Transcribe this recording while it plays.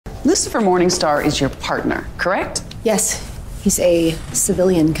Lucifer Morningstar is your partner, correct? Yes. He's a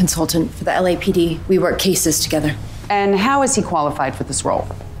civilian consultant for the LAPD. We work cases together. And how is he qualified for this role?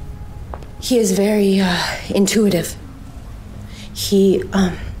 He is very intuitive. He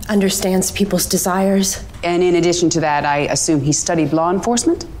understands people's desires. And in addition to that, I assume he studied law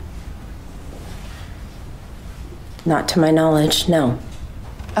enforcement? Not to my knowledge, no.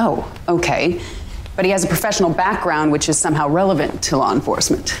 Oh, okay. But he has a professional background which is somehow relevant to law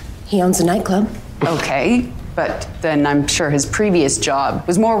enforcement. He owns a nightclub. Okay, but then I'm sure his previous job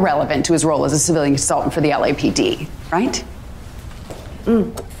was more relevant to his role as a civilian consultant for the LAPD, right?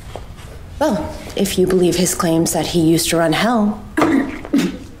 Well, if you believe his claims that he used to run hell,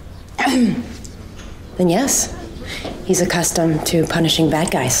 then yes, he's accustomed to punishing bad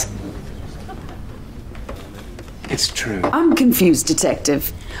guys. It's true. I'm confused,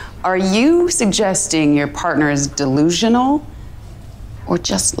 Detective. Are you suggesting your partner is delusional or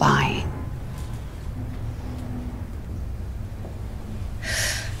just lying?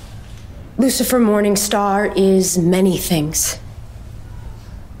 Lucifer Morningstar is many things,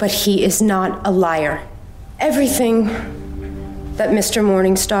 but he is not a liar. Everything that Mr.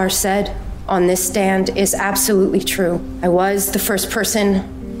 Morningstar said on this stand is absolutely true. I was the first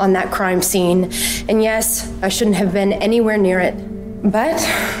person on that crime scene, and yes, I shouldn't have been anywhere near it, but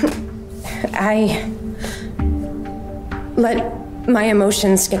I let my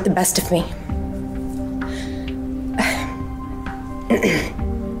emotions get the best of me.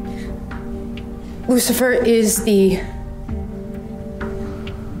 Lucifer is the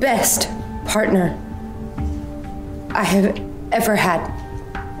best partner I have ever had.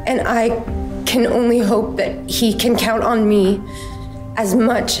 And I can only hope that he can count on me as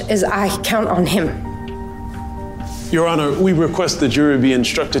much as I count on him. Your Honor, we request the jury be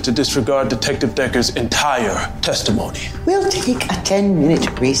instructed to disregard Detective Decker's entire testimony. We'll take a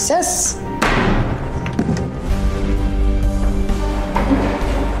 10-minute recess.